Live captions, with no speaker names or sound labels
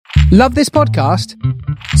Love this podcast?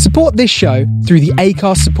 Support this show through the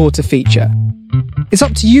Acast supporter feature. It's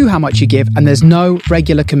up to you how much you give, and there's no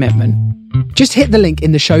regular commitment. Just hit the link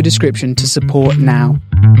in the show description to support now.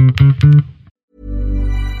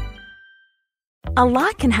 A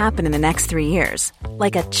lot can happen in the next 3 years.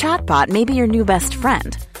 Like a chatbot may be your new best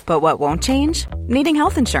friend. But what won't change? Needing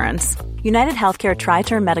health insurance. United Healthcare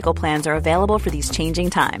Tri-Term Medical Plans are available for these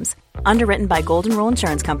changing times. Underwritten by Golden Rule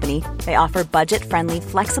Insurance Company, they offer budget-friendly,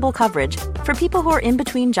 flexible coverage for people who are in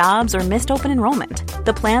between jobs or missed open enrollment.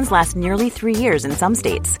 The plans last nearly 3 years in some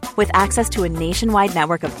states, with access to a nationwide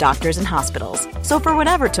network of doctors and hospitals. So for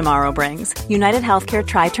whatever tomorrow brings, United Healthcare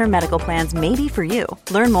Tri-Term Medical Plans may be for you.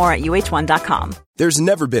 Learn more at uh1.com. There's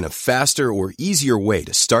never been a faster or easier way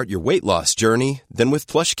to start your weight loss journey than with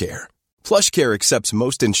PlushCare. PlushCare accepts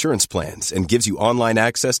most insurance plans and gives you online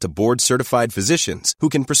access to board-certified physicians who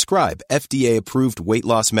can prescribe FDA-approved weight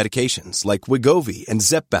loss medications like Wegovy and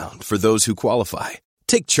Zepbound for those who qualify.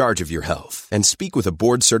 Take charge of your health and speak with a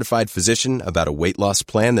board-certified physician about a weight loss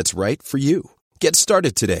plan that's right for you. Get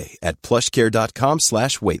started today at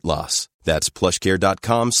plushcare.com/weight loss. That's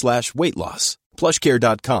plushcare.com/weight loss.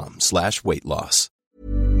 plushcare.com/weight loss.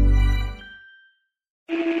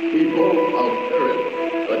 People of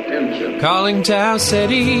Earth, attention. Calling Tau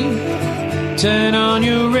City, turn on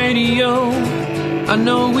your radio. I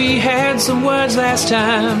know we had some words last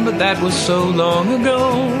time, but that was so long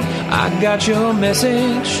ago. I got your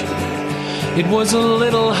message. It was a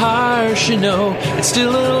little harsh, you know. It's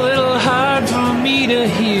still a little hard for me to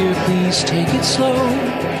hear. Please take it slow.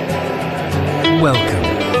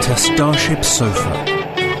 Welcome to Starship Sofa,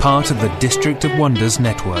 part of the District of Wonders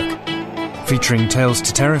network, featuring tales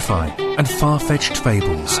to terrify and far-fetched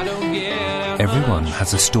fables. Everyone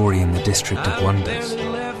has a story in the District of Wonders.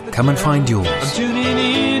 Come and find yours. I'm tuning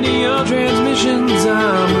in to your transmissions.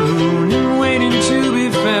 I'm mooning, waiting to be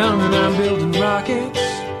found, and I'm building rockets.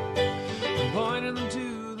 I'm pointing them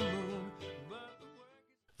to the moon.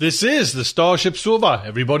 This is the Starship Sofa.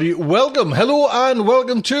 Everybody, welcome, hello, and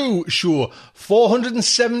welcome to show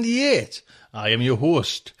 478. I am your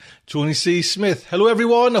host, Tony C. Smith. Hello,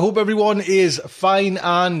 everyone. I hope everyone is fine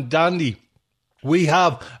and dandy. We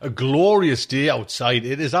have a glorious day outside.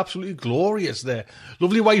 It is absolutely glorious there.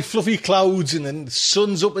 Lovely white fluffy clouds and then the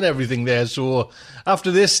sun's up and everything there. So after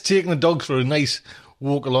this, taking the dogs for a nice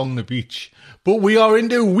walk along the beach. But we are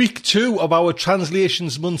into week 2 of our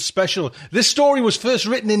Translations Month special. This story was first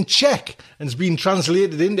written in Czech and has been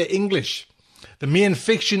translated into English. The main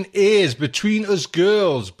fiction is Between Us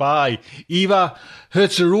Girls by Eva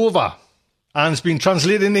Herzerova and it's been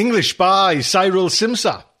translated in English by Cyril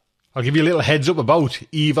Simsa. I'll give you a little heads up about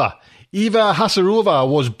Eva. Eva Herzerova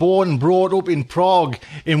was born and brought up in Prague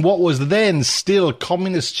in what was then still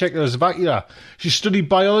communist Czechoslovakia. She studied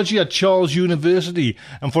biology at Charles University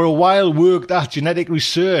and for a while worked at genetic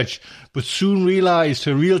research, but soon realised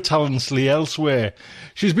her real talents lay elsewhere.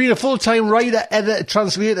 She's been a full-time writer, editor,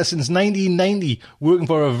 translator since 1990, working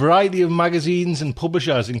for a variety of magazines and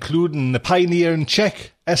publishers, including the pioneering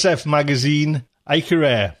Czech SF magazine,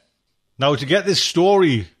 Icarer. Now, to get this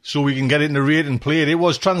story so we can get it narrated and played, it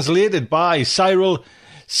was translated by Cyril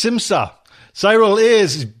Simsa. Cyril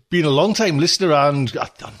has been a long-time listener, and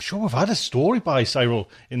I'm sure we've had a story by Cyril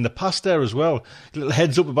in the past there as well. A little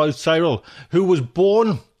heads up about Cyril, who was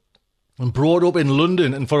born and brought up in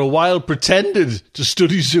London and for a while pretended to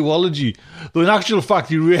study zoology, though in actual fact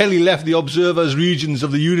he rarely left the observer's regions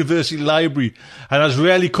of the university library and has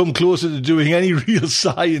rarely come closer to doing any real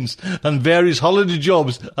science than various holiday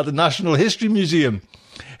jobs at the National History Museum.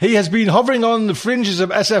 He has been hovering on the fringes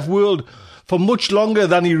of SF World for much longer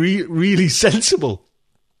than he really sensible,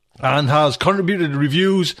 and has contributed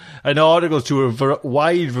reviews and articles to a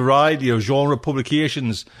wide variety of genre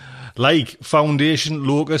publications like Foundation,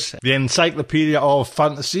 Locus, the Encyclopedia of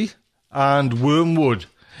Fantasy, and Wormwood.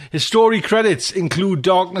 His story credits include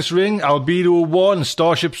Darkness Ring, Albedo 1,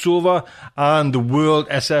 Starship Sofa, and the World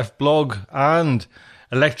SF Blog, and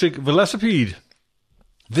Electric Velocipede.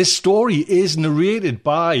 This story is narrated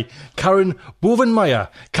by Karen Bovenmeier.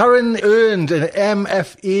 Karen earned an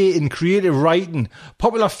MFA in creative writing,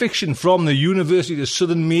 popular fiction from the University of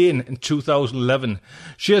Southern Maine in 2011.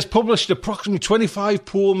 She has published approximately 25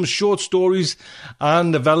 poems, short stories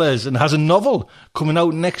and novellas and has a novel coming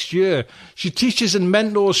out next year. She teaches and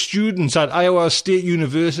mentors students at Iowa State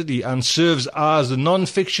University and serves as the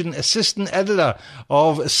non-fiction assistant editor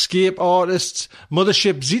of Escape Artists'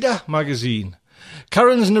 Mothership Zeta magazine.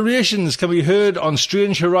 Karen's narrations can be heard on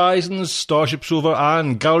Strange Horizons, Starship Sofa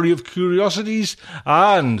and Gallery of Curiosities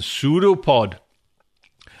and Pseudopod.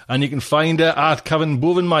 And you can find her at Karen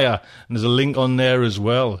Bovenmeier, and there's a link on there as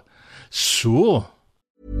well. So...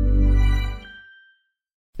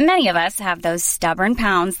 Many of us have those stubborn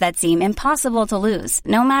pounds that seem impossible to lose,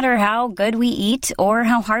 no matter how good we eat or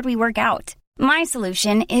how hard we work out. My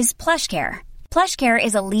solution is PlushCare. PlushCare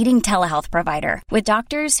is a leading telehealth provider with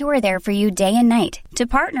doctors who are there for you day and night to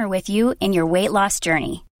partner with you in your weight loss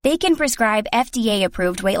journey. They can prescribe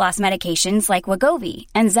FDA-approved weight loss medications like Wegovy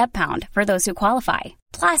and Zepbound for those who qualify.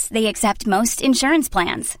 Plus, they accept most insurance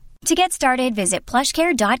plans. To get started, visit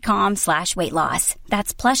plushcare.com/weightloss.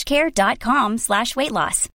 That's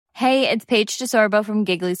plushcare.com/weightloss. Hey, it's Paige DeSorbo from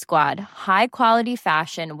Giggly Squad. High quality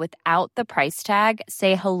fashion without the price tag.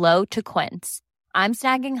 Say hello to Quince. I'm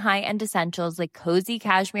snagging high-end essentials like cozy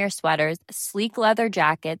cashmere sweaters, sleek leather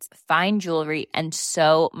jackets, fine jewelry, and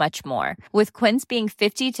so much more. With Quince being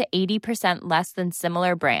 50 to 80% less than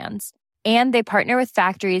similar brands. And they partner with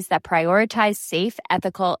factories that prioritize safe,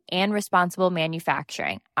 ethical, and responsible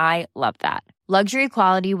manufacturing. I love that. Luxury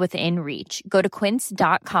quality within reach. Go to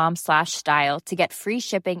quince.com/style to get free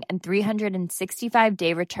shipping and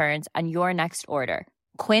 365-day returns on your next order.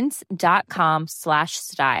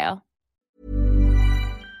 Quince.com/style.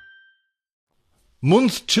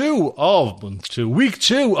 Week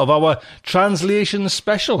 2 of our translation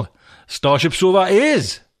special. Starship Sova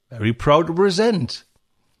is very proud to present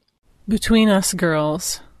Between Us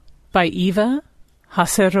Girls by Eva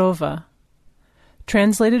Haserova.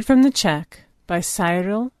 Translated from the Czech by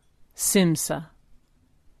Cyril Simsa.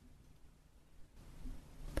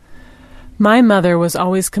 My mother was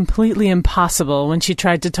always completely impossible when she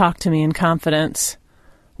tried to talk to me in confidence.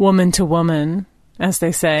 Woman to woman, as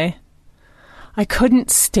they say. I couldn't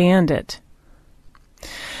stand it.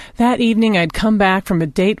 That evening I'd come back from a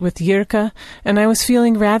date with Jirka, and I was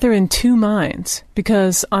feeling rather in two minds,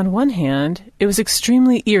 because on one hand, it was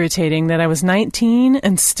extremely irritating that I was 19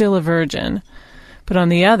 and still a virgin, but on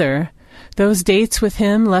the other, those dates with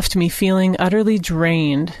him left me feeling utterly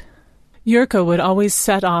drained. Jirka would always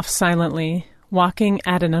set off silently, walking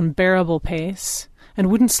at an unbearable pace, and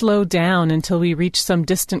wouldn't slow down until we reached some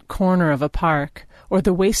distant corner of a park, or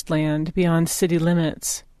the wasteland beyond city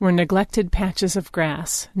limits, where neglected patches of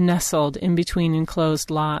grass nestled in between enclosed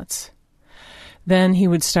lots. Then he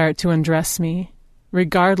would start to undress me,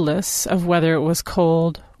 regardless of whether it was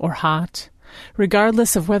cold or hot,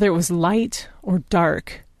 regardless of whether it was light or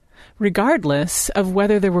dark, regardless of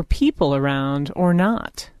whether there were people around or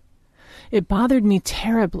not. It bothered me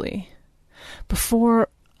terribly. Before,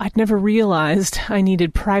 I'd never realized I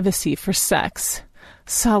needed privacy for sex,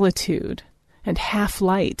 solitude, and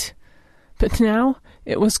half-light, but now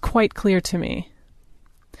it was quite clear to me.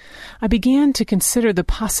 I began to consider the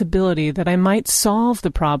possibility that I might solve the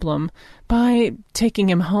problem by taking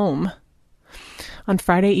him home. On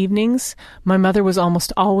Friday evenings, my mother was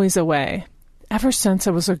almost always away. Ever since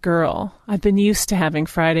I was a girl, I'd been used to having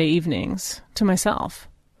Friday evenings to myself.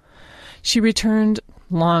 She returned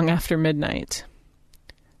long after midnight.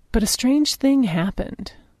 But a strange thing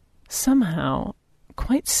happened. Somehow,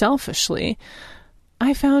 quite selfishly,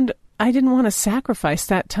 I found I didn't want to sacrifice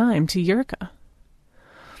that time to Jirka.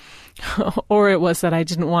 Or it was that I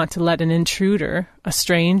didn't want to let an intruder, a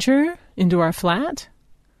stranger, into our flat?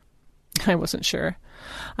 I wasn't sure.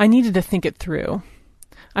 I needed to think it through.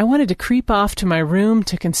 I wanted to creep off to my room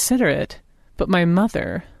to consider it, but my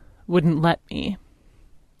mother wouldn't let me.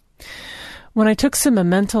 When I took some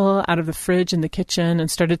Emmental out of the fridge in the kitchen and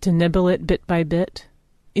started to nibble it bit by bit,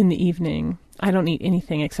 in the evening, I don't eat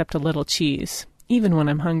anything except a little cheese, even when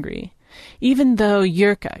I'm hungry, even though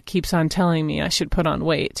Jirka keeps on telling me I should put on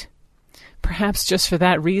weight. Perhaps just for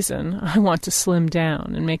that reason, I want to slim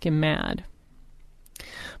down and make him mad.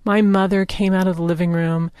 My mother came out of the living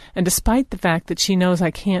room, and despite the fact that she knows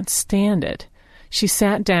I can't stand it, she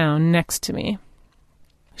sat down next to me.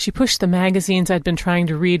 She pushed the magazines I'd been trying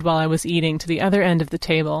to read while I was eating to the other end of the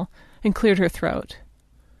table and cleared her throat.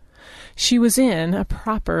 She was in a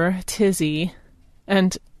proper tizzy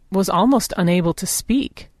and was almost unable to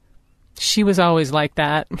speak. She was always like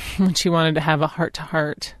that when she wanted to have a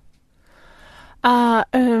heart-to-heart.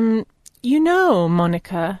 You know,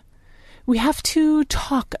 Monica, we have to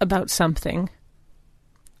talk about something.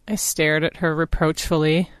 I stared at her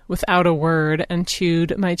reproachfully, without a word, and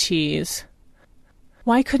chewed my cheese.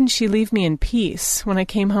 Why couldn't she leave me in peace when I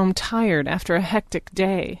came home tired after a hectic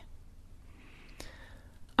day?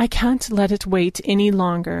 I can't let it wait any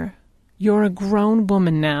longer. You're a grown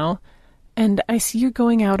woman now, and I see you're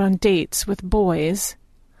going out on dates with boys.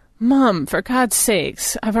 Mom, for God's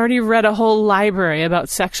sakes, I've already read a whole library about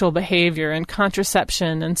sexual behavior and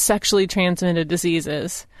contraception and sexually transmitted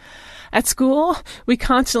diseases. At school, we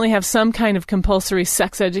constantly have some kind of compulsory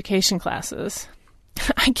sex education classes.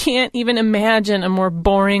 I can't even imagine a more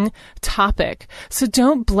boring topic, so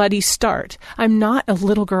don't bloody start. I'm not a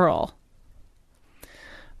little girl.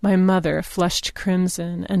 My mother flushed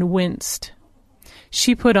crimson and winced.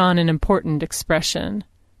 She put on an important expression,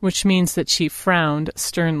 which means that she frowned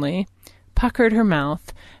sternly, puckered her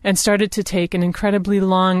mouth, and started to take an incredibly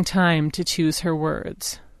long time to choose her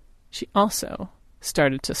words. She also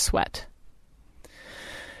started to sweat.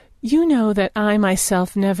 You know that I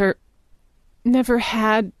myself never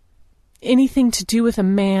had anything to do with a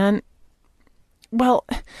man. Well,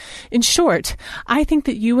 in short, I think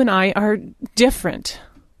that you and I are different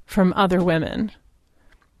from other women.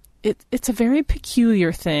 It's a very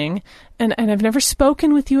peculiar thing, and I've never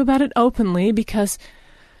spoken with you about it openly because...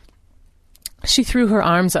 She threw her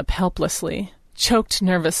arms up helplessly, choked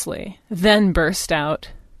nervously, then burst out,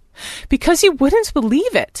 "Because you wouldn't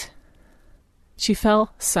believe it!" She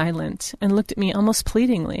fell silent and looked at me almost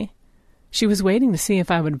pleadingly. She was waiting to see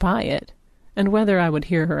if I would buy it, and whether I would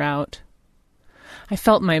hear her out. I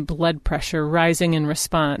felt my blood pressure rising in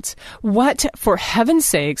response. What, for heaven's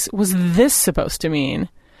sakes, was this supposed to mean?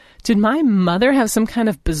 Did my mother have some kind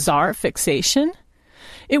of bizarre fixation?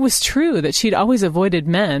 It was true that she'd always avoided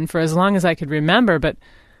men for as long as I could remember, but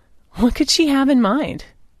what could she have in mind?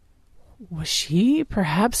 Was she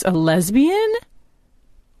perhaps a lesbian?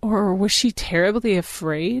 Or was she terribly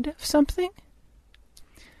afraid of something?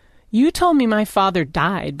 You told me my father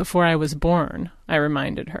died before I was born, I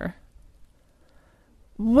reminded her.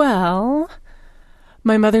 Well...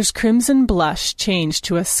 My mother's crimson blush changed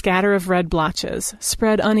to a scatter of red blotches,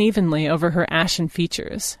 spread unevenly over her ashen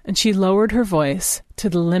features, and she lowered her voice to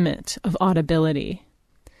the limit of audibility.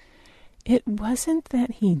 It wasn't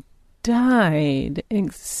that he died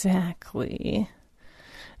exactly.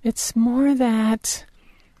 It's more that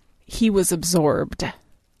he was absorbed.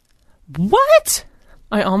 What?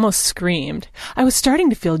 I almost screamed. I was starting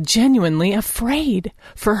to feel genuinely afraid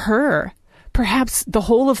for her. Perhaps the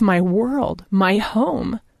whole of my world, my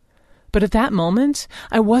home. But at that moment,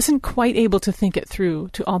 I wasn't quite able to think it through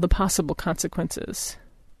to all the possible consequences.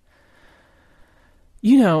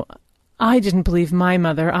 You know, I didn't believe my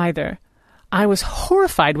mother either. I was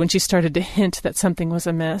horrified when she started to hint that something was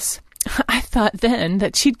amiss. I thought then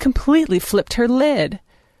that she'd completely flipped her lid.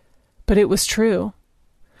 But it was true.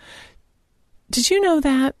 Did you know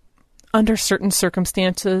that, under certain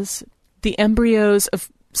circumstances, the embryos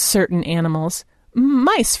of certain animals,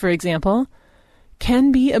 mice for example,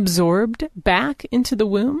 can be absorbed back into the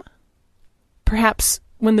womb? Perhaps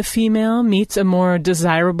when the female meets a more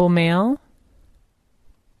desirable male?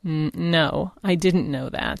 No, I didn't know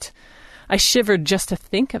that. I shivered just to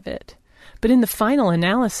think of it. But in the final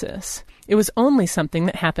analysis, it was only something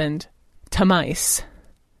that happened to mice.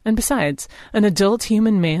 And besides, an adult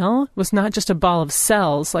human male was not just a ball of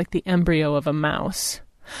cells like the embryo of a mouse.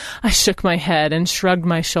 I shook my head and shrugged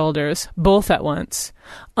my shoulders, both at once,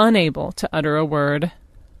 unable to utter a word.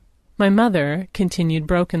 My mother continued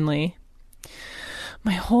brokenly.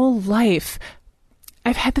 My whole life,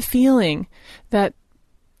 I've had the feeling that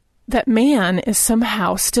man is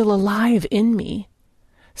somehow still alive in me.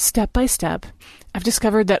 Step by step, I've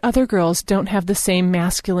discovered that other girls don't have the same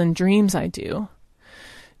masculine dreams I do.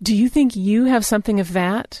 Do you think you have something of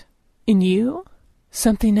that in you?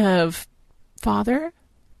 Something of father?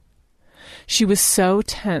 She was so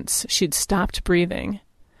tense she'd stopped breathing.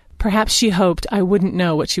 Perhaps she hoped I wouldn't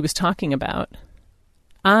know what she was talking about.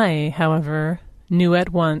 I, however, knew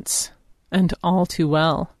at once, and all too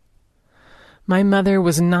well. My mother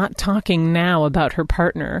was not talking now about her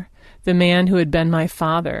partner, the man who had been my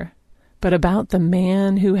father, but about the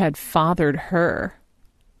man who had fathered her.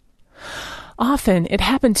 Often it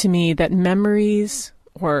happened to me that memories,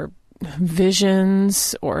 or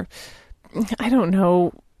visions, or I don't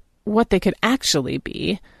know what they could actually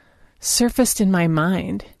be, surfaced in my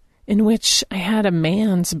mind, in which I had a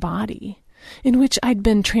man's body, in which I'd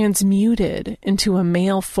been transmuted into a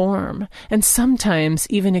male form, and sometimes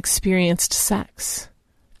even experienced sex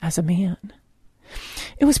as a man.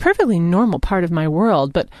 It was a perfectly normal part of my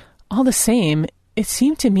world, but all the same, it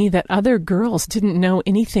seemed to me that other girls didn't know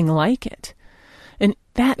anything like it. And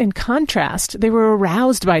that, in contrast, they were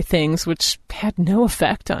aroused by things which had no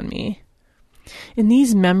effect on me. In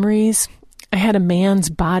these memories, I had a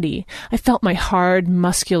man's body. I felt my hard,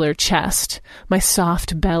 muscular chest, my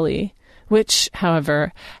soft belly, which,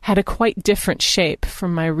 however, had a quite different shape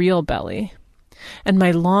from my real belly, and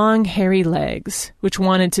my long, hairy legs, which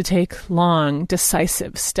wanted to take long,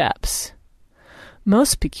 decisive steps.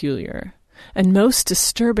 Most peculiar, and most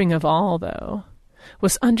disturbing of all, though,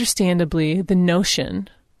 was understandably the notion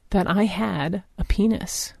that I had a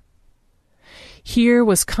penis. Here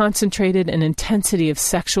was concentrated an intensity of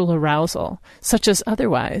sexual arousal, such as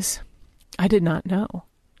otherwise I did not know.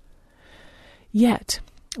 Yet,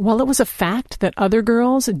 while it was a fact that other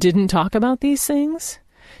girls didn't talk about these things,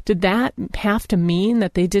 did that have to mean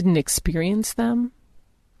that they didn't experience them?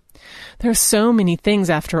 There are so many things,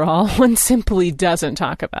 after all, one simply doesn't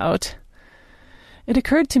talk about. It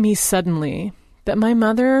occurred to me suddenly that my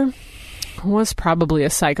mother was probably a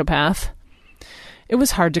psychopath. It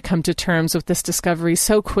was hard to come to terms with this discovery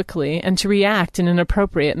so quickly and to react in an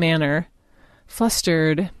appropriate manner.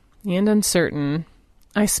 Flustered and uncertain,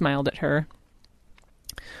 I smiled at her.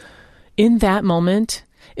 In that moment,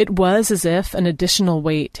 it was as if an additional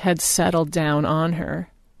weight had settled down on her.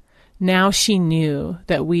 Now she knew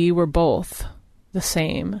that we were both the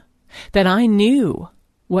same, that I knew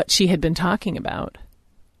what she had been talking about.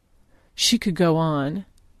 She could go on.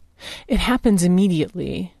 It happens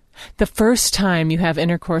immediately, the first time you have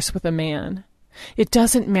intercourse with a man. It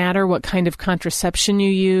doesn't matter what kind of contraception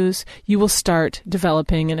you use, you will start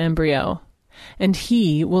developing an embryo, and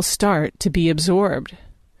he will start to be absorbed.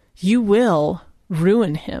 You will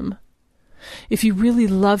ruin him. If you really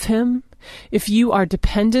love him, if you are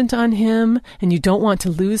dependent on him and you don't want to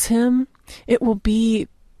lose him, it will be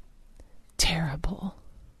terrible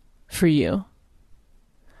for you.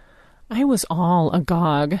 I was all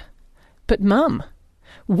agog. But, Mum,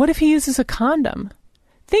 what if he uses a condom?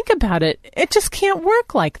 Think about it. It just can't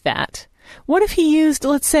work like that. What if he used,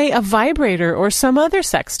 let's say, a vibrator or some other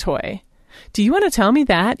sex toy? Do you want to tell me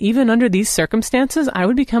that, even under these circumstances, I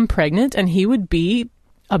would become pregnant and he would be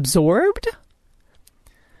absorbed?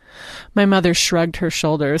 My mother shrugged her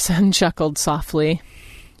shoulders and chuckled softly.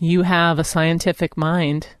 You have a scientific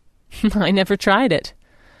mind. I never tried it.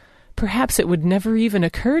 Perhaps it would never even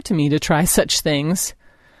occur to me to try such things.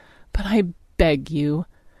 But I beg you,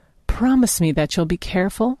 promise me that you'll be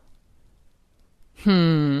careful.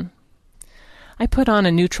 I put on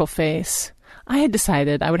a neutral face. I had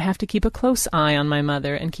decided I would have to keep a close eye on my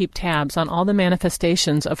mother and keep tabs on all the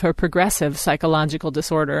manifestations of her progressive psychological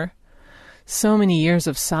disorder. So many years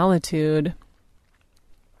of solitude.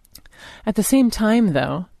 At the same time,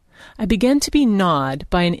 though, I began to be gnawed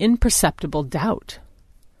by an imperceptible doubt.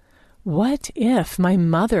 What if my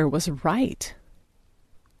mother was right?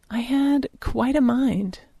 I had quite a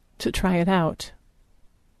mind to try it out.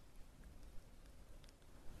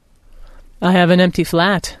 I have an empty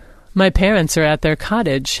flat. My parents are at their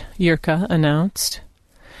cottage, Yurka announced.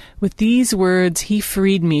 With these words, he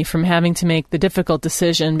freed me from having to make the difficult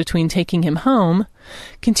decision between taking him home,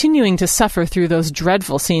 continuing to suffer through those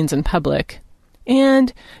dreadful scenes in public,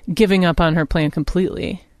 and giving up on her plan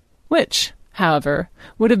completely, which, however,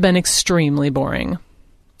 would have been extremely boring.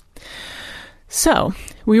 So,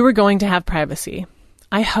 we were going to have privacy.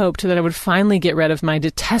 I hoped that I would finally get rid of my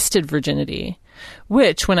detested virginity,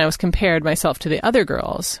 which, when I was compared myself to the other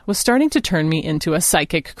girls, was starting to turn me into a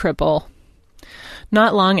psychic cripple.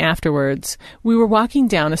 Not long afterwards, we were walking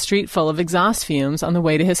down a street full of exhaust fumes on the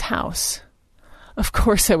way to his house. Of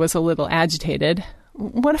course I was a little agitated.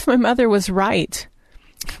 What if my mother was right?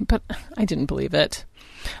 But I didn't believe it.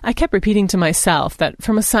 I kept repeating to myself that,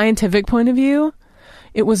 from a scientific point of view,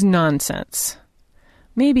 it was nonsense.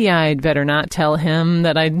 Maybe I'd better not tell him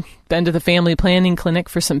that I'd been to the family planning clinic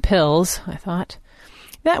for some pills, I thought.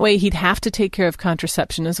 That way he'd have to take care of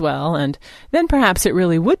contraception as well, and then perhaps it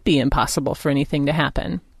really would be impossible for anything to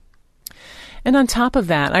happen. And on top of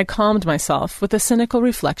that, I calmed myself with a cynical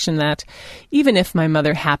reflection that, even if my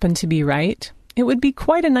mother happened to be right, it would be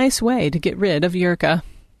quite a nice way to get rid of Yurka.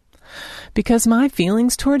 Because my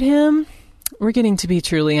feelings toward him were getting to be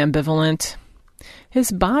truly ambivalent.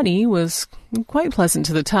 His body was quite pleasant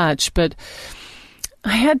to the touch, but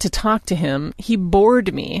I had to talk to him. He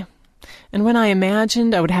bored me. And when I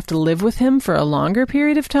imagined I would have to live with him for a longer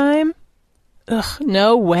period of time,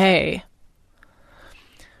 no way.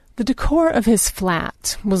 The decor of his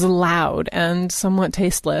flat was loud and somewhat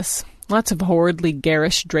tasteless. Lots of horridly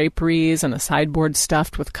garish draperies and a sideboard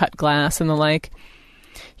stuffed with cut glass and the like.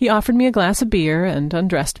 He offered me a glass of beer and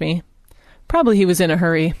undressed me. Probably he was in a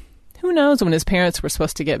hurry. Who knows when his parents were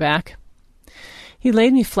supposed to get back? He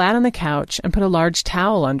laid me flat on the couch and put a large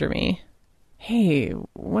towel under me. Hey,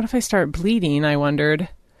 what if I start bleeding, I wondered.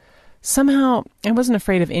 Somehow, I wasn't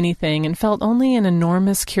afraid of anything and felt only an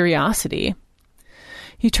enormous curiosity.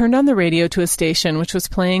 He turned on the radio to a station which was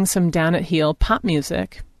playing some down-at-heel pop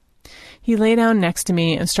music. He lay down next to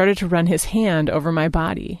me and started to run his hand over my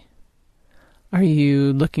body. Are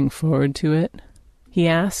you looking forward to it? He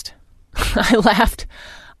asked. I laughed.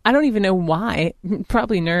 I don't even know why.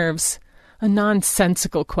 Probably nerves. A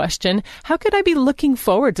nonsensical question. How could I be looking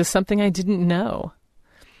forward to something I didn't know?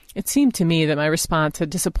 It seemed to me that my response had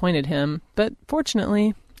disappointed him, but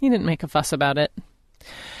fortunately, he didn't make a fuss about it.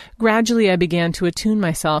 Gradually, I began to attune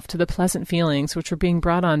myself to the pleasant feelings which were being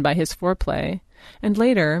brought on by his foreplay, and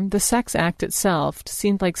later, the sex act itself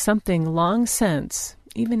seemed like something long since,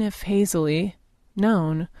 even if hazily,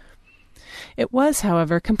 known. It was,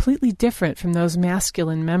 however, completely different from those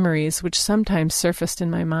masculine memories which sometimes surfaced in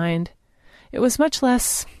my mind. It was much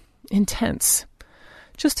less intense.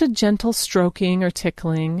 Just a gentle stroking or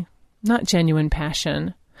tickling, not genuine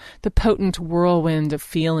passion, the potent whirlwind of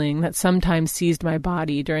feeling that sometimes seized my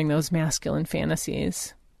body during those masculine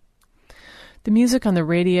fantasies. The music on the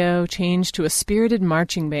radio changed to a spirited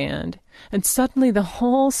marching band, and suddenly the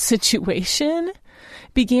whole situation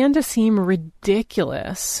began to seem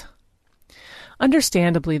ridiculous.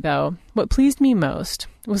 Understandably, though, what pleased me most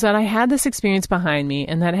was that I had this experience behind me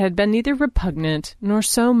and that it had been neither repugnant nor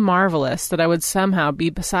so marvelous that I would somehow be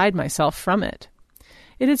beside myself from it.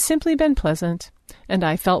 It had simply been pleasant, and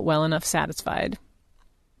I felt well enough satisfied.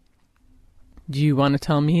 "Do you want to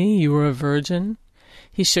tell me you were a virgin?"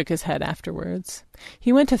 He shook his head afterwards.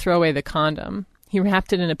 He went to throw away the condom. He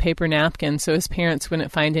wrapped it in a paper napkin so his parents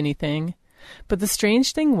wouldn't find anything. But the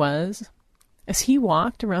strange thing was, as he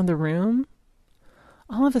walked around the room,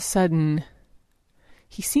 all of a sudden,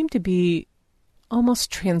 he seemed to be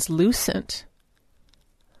almost translucent.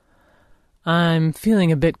 "I'm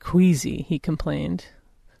feeling a bit queasy," he complained,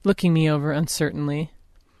 looking me over uncertainly.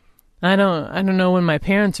 I don't know when my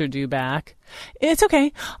parents are due back." "It's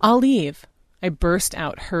okay. I'll leave," I burst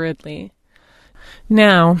out hurriedly.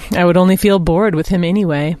 Now, I would only feel bored with him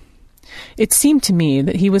anyway. It seemed to me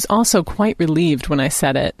that he was also quite relieved when I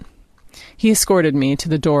said it. He escorted me to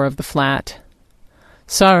the door of the flat.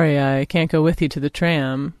 "Sorry I can't go with you to the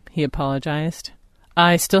tram," he apologized.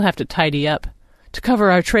 "I still have to tidy up, to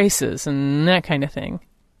cover our traces and that kind of thing."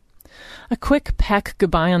 A quick peck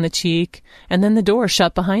goodbye on the cheek, and then the door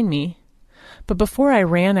shut behind me. But before I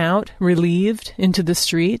ran out, relieved, into the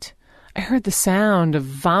street, I heard the sound of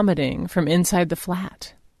vomiting from inside the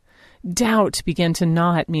flat. Doubt began to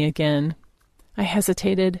gnaw at me again. I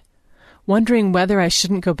hesitated, wondering whether I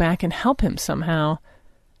shouldn't go back and help him somehow.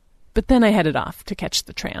 But then I headed off to catch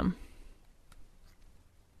the tram.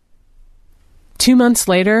 2 months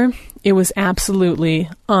later, it was absolutely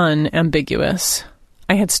unambiguous.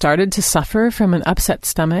 I had started to suffer from an upset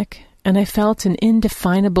stomach, and I felt an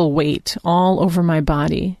indefinable weight all over my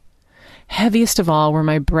body. Heaviest of all were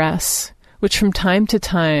my breasts, which from time to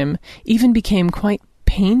time even became quite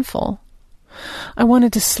painful. I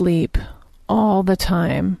wanted to sleep all the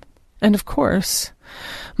time, and of course,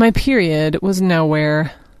 my period was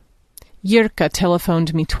nowhere. Jirka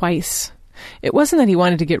telephoned me twice. It wasn't that he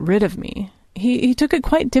wanted to get rid of me. He took it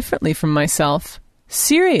quite differently from myself,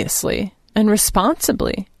 seriously and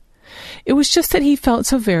responsibly. It was just that he felt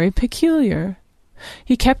so very peculiar.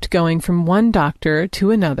 He kept going from one doctor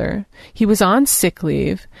to another. He was on sick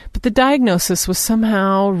leave, but the diagnosis was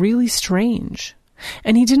somehow really strange,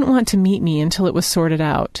 and he didn't want to meet me until it was sorted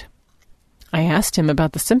out. I asked him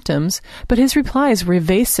about the symptoms, but his replies were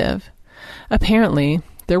evasive. Apparently,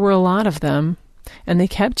 there were a lot of them, and they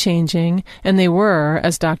kept changing, and they were,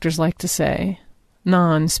 as doctors like to say,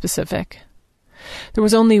 non-specific. There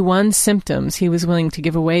was only one symptom he was willing to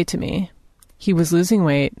give away to me. He was losing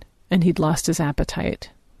weight, and he'd lost his appetite.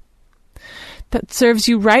 "That serves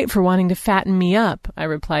you right for wanting to fatten me up," I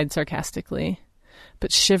replied sarcastically,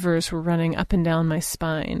 but shivers were running up and down my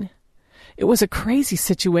spine. It was a crazy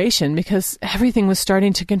situation because everything was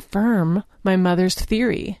starting to confirm my mother's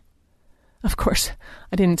theory. Of course,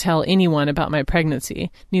 I didn't tell anyone about my pregnancy,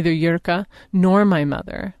 neither Jirka nor my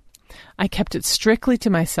mother. I kept it strictly to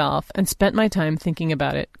myself and spent my time thinking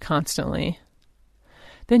about it constantly.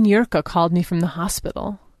 Then Jirka called me from the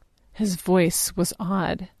hospital. His voice was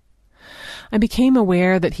odd. I became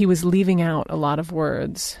aware that he was leaving out a lot of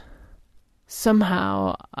words.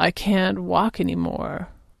 "Somehow I can't walk anymore.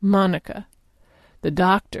 Monica. The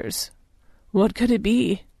doctors. What could it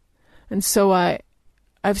be? And so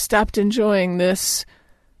I've stopped enjoying this.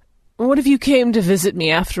 What if you came to visit me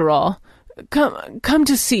after all? Come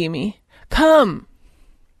to see me. Come!"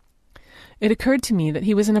 It occurred to me that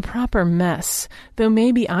he was in a proper mess, though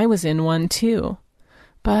maybe I was in one too.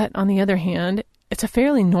 But, on the other hand, it's a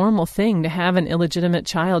fairly normal thing to have an illegitimate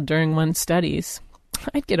child during one's studies.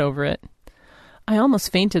 I'd get over it. I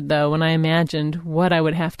almost fainted, though, when I imagined what I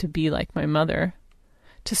would have to be like my mother.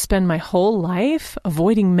 To spend my whole life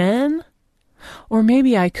avoiding men? Or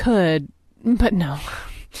maybe I could, but no,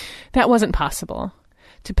 that wasn't possible.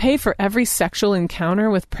 To pay for every sexual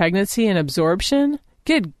encounter with pregnancy and absorption?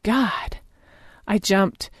 Good God! I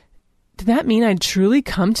jumped. Did that mean I'd truly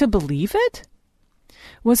come to believe it?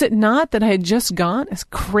 Was it not that I had just gone as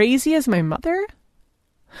crazy as my mother?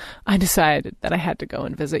 I decided that I had to go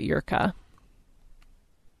and visit Yurka.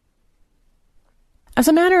 As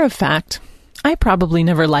a matter of fact, I probably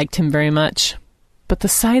never liked him very much, but the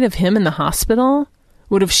sight of him in the hospital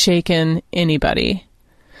would have shaken anybody.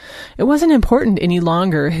 It wasn't important any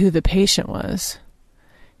longer who the patient was.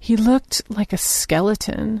 He looked like a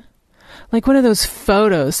skeleton, like one of those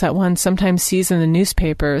photos that one sometimes sees in the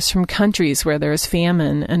newspapers from countries where there is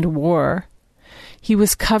famine and war. He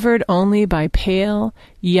was covered only by pale,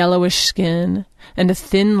 yellowish skin and a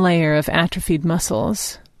thin layer of atrophied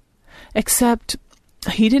muscles. Except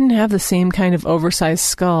he didn't have the same kind of oversized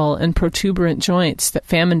skull and protuberant joints that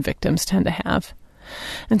famine victims tend to have.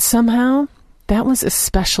 And somehow, that was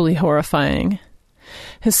especially horrifying.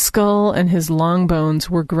 His skull and his long bones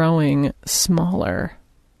were growing smaller.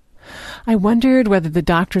 I wondered whether the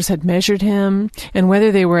doctors had measured him and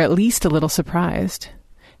whether they were at least a little surprised.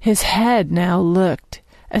 His head now looked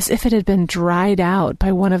as if it had been dried out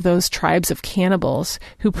by one of those tribes of cannibals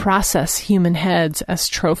who process human heads as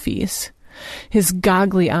trophies. His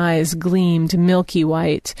goggly eyes gleamed milky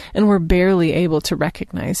white and were barely able to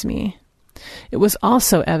recognize me. It was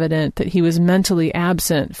also evident that he was mentally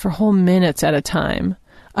absent for whole minutes at a time,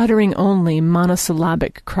 uttering only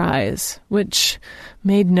monosyllabic cries, which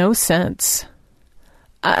made no sense.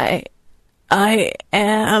 I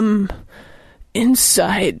am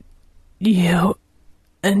inside you,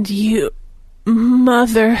 and you,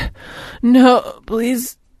 Mother. No,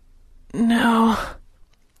 please, no.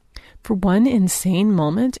 For one insane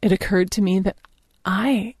moment, it occurred to me that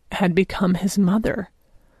I had become his mother.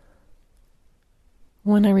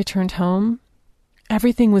 When I returned home,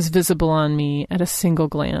 everything was visible on me at a single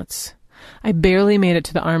glance. I barely made it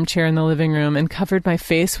to the armchair in the living room and covered my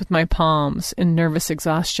face with my palms in nervous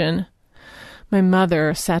exhaustion. My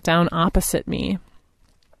mother sat down opposite me,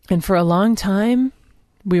 and for a long time,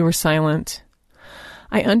 we were silent.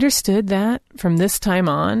 I understood that, from this time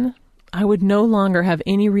on, I would no longer have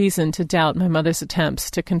any reason to doubt my mother's attempts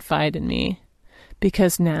to confide in me,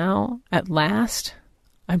 because now, at last,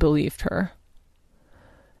 I believed her.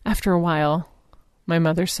 After a while, my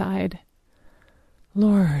mother sighed.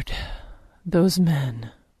 Lord, those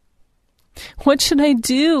men. What should I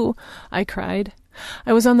do? I cried.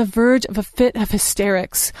 I was on the verge of a fit of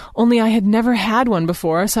hysterics, only I had never had one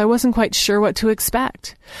before, so I wasn't quite sure what to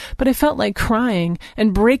expect. But I felt like crying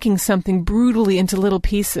and breaking something brutally into little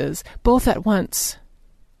pieces, both at once.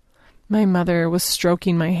 My mother was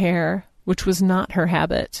stroking my hair, which was not her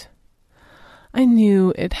habit. I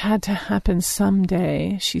knew it had to happen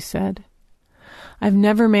someday, she said. I've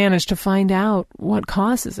never managed to find out what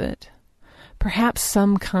causes it. Perhaps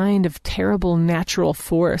some kind of terrible natural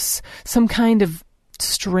force, some kind of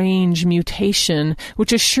strange mutation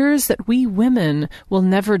which assures that we women will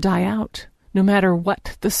never die out, no matter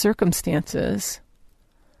what the circumstances.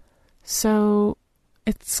 So,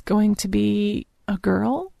 it's going to be a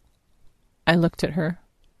girl? I looked at her.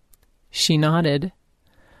 She nodded.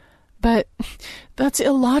 But that's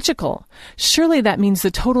illogical. Surely that means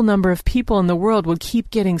the total number of people in the world would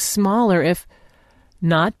keep getting smaller if...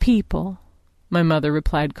 Not people, my mother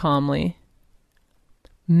replied calmly.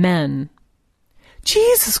 Men.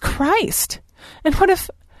 Jesus Christ! And what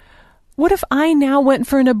if I now went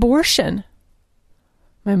for an abortion?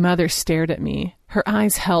 My mother stared at me, her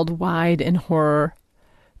eyes held wide in horror.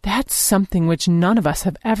 That's something which none of us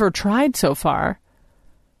have ever tried so far.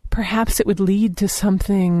 Perhaps it would lead to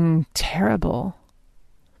something terrible.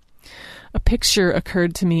 A picture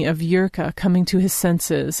occurred to me of Yurka coming to his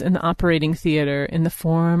senses in the operating theater in the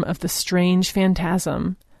form of the strange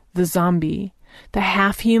phantasm, the zombie, the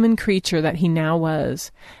half-human creature that he now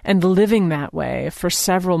was, and living that way for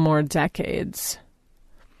several more decades.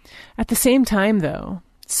 At the same time, though,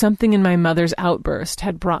 something in my mother's outburst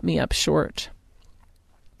had brought me up short.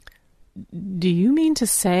 Do you mean to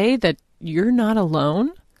say that you're not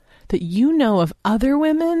alone? That you know of other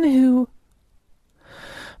women who...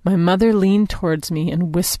 My mother leaned towards me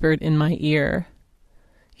and whispered in my ear,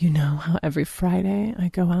 You know how every Friday I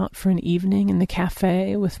go out for an evening in the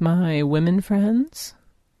cafe with my women friends?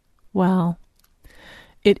 Well,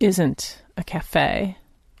 it isn't a cafe.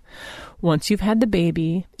 Once you've had the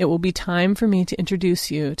baby, it will be time for me to introduce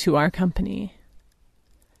you to our company.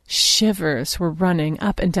 Shivers were running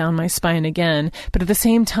up and down my spine again, but at the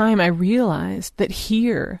same time I realized that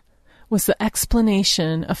here was the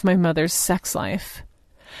explanation of my mother's sex life,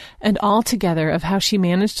 and altogether of how she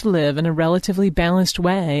managed to live in a relatively balanced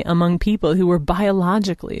way among people who were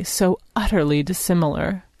biologically so utterly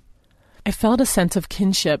dissimilar. I felt a sense of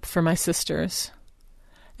kinship for my sisters,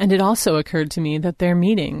 and it also occurred to me that their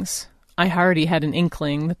meetings, I already had an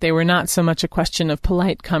inkling that they were not so much a question of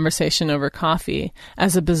polite conversation over coffee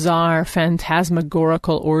as a bizarre,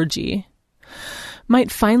 phantasmagorical orgy,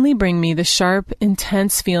 might finally bring me the sharp,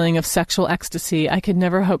 intense feeling of sexual ecstasy I could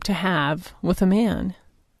never hope to have with a man.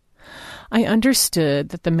 I understood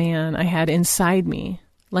that the man I had inside me,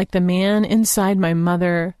 like the man inside my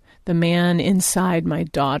mother, the man inside my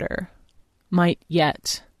daughter, might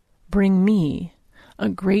yet bring me a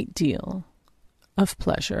great deal of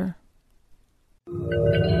pleasure.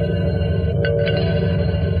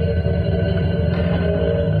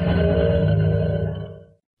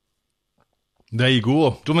 There you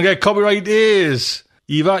go. Don't forget, copyright is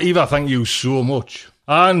Eva. Eva, thank you so much.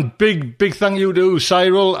 And big thank you to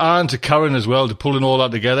Cyril and to Karen as well, to pulling all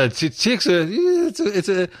that together. It takes it's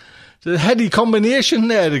a heady combination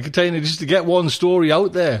there just to get one story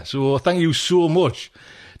out there. So thank you so much.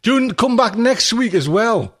 Do come back next week as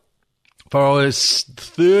well for our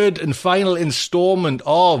third and final instalment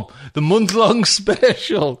of the month-long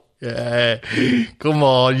special. Yeah, come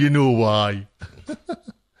on, you know why.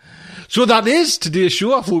 So that is today's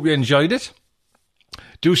show. I hope you enjoyed it.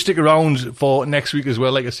 Do stick around for next week as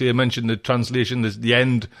well. Like I say, I mentioned the translation, the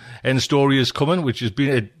end story is coming, which has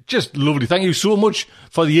been just lovely. Thank you so much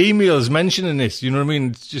for the emails mentioning this. You know what I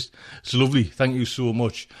mean? It's lovely. Thank you so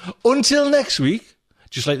much. Until next week,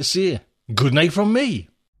 just like to say, good night from me.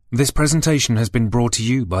 This presentation has been brought to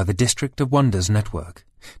you by the District of Wonders Network,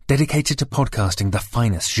 dedicated to podcasting the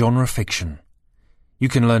finest genre fiction. You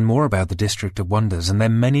can learn more about the District of Wonders and their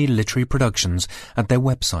many literary productions at their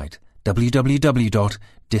website,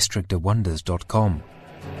 www.districtofwonders.com.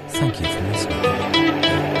 Thank you for listening.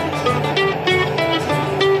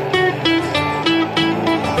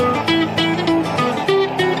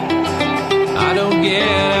 I don't get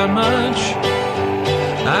out much.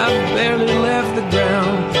 I've barely left the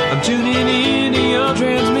ground. I'm tuning into your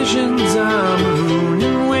transmissions. I'm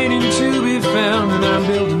marooned, waiting to be found, and I'm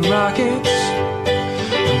building rockets,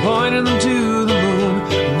 pointing them to the moon.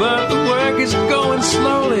 But the work is going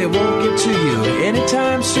slowly, won't get to you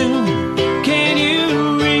anytime soon. Can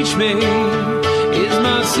you reach me? Is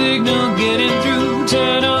my signal getting through?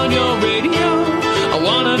 Turn on your radio, I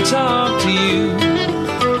wanna talk to you.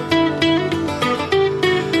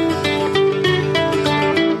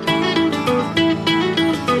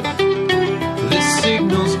 This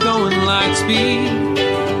signal's going light speed.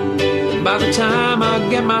 By the time I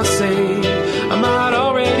get my say, I might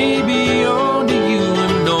already be on to you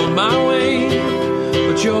and on my way.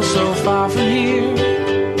 But you're so far from here,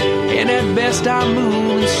 and at best I'm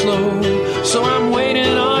moving slow. So I'm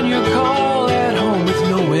waiting on your call at home with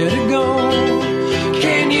nowhere to go.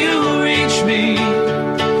 Can you reach me?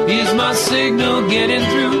 Is my signal getting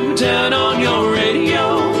through? Turn on your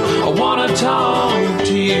radio, I wanna talk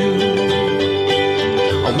to you.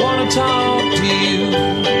 I wanna talk to you.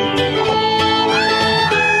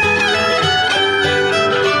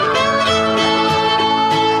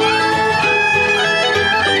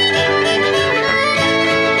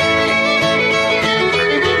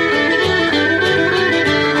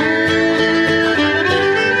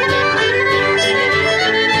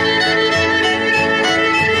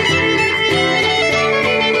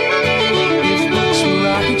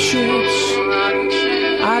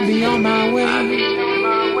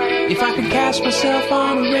 If I could cast myself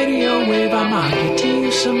on a radio wave, I might get to you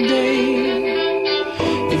someday.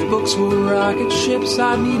 If books were rocket ships,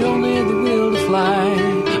 I'd need only the will to fly.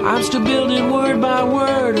 I'm still building word by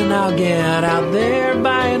word, and I'll get out there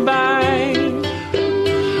by and by.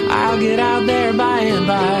 I'll get out there by and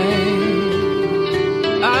by.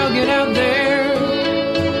 I'll get out there.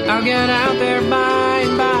 I'll get out there by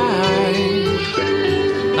and by.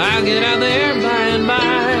 I'll get out there by and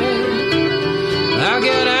by. I'll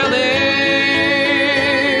get out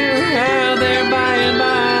there by and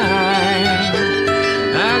by.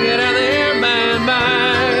 I'll get out there by and by.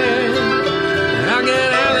 I'll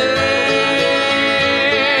get out there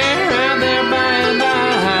by and by.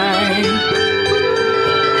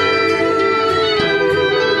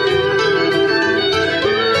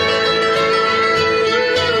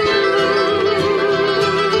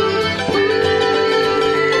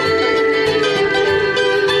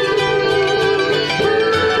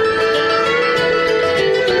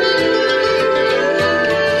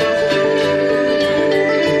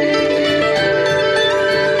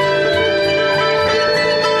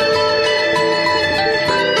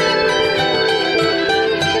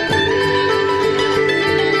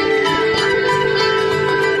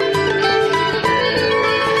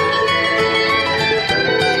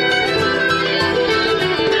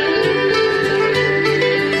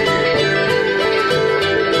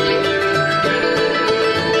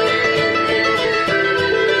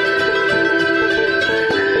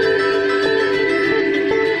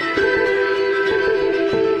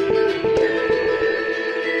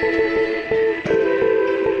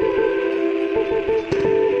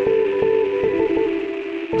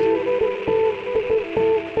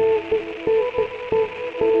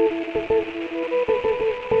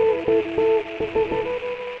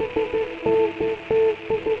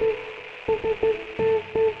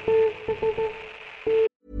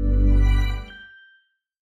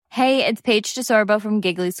 Hey, it's Paige DeSorbo from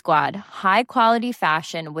Giggly Squad. High quality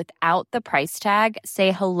fashion without the price tag.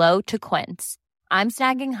 Say hello to Quince. I'm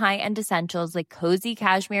snagging high-end essentials like cozy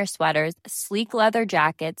cashmere sweaters, sleek leather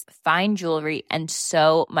jackets, fine jewelry, and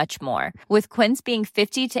so much more. With Quince being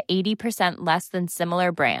 50 to 80% less than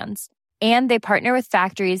similar brands. And they partner with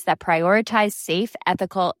factories that prioritize safe,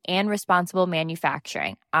 ethical, and responsible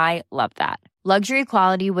manufacturing. I love that. Luxury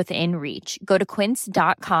quality within reach. Go to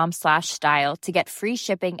quince.com/style to get free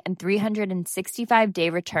shipping and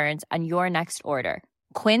 365-day returns on your next order.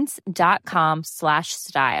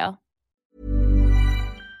 Quince.com/style.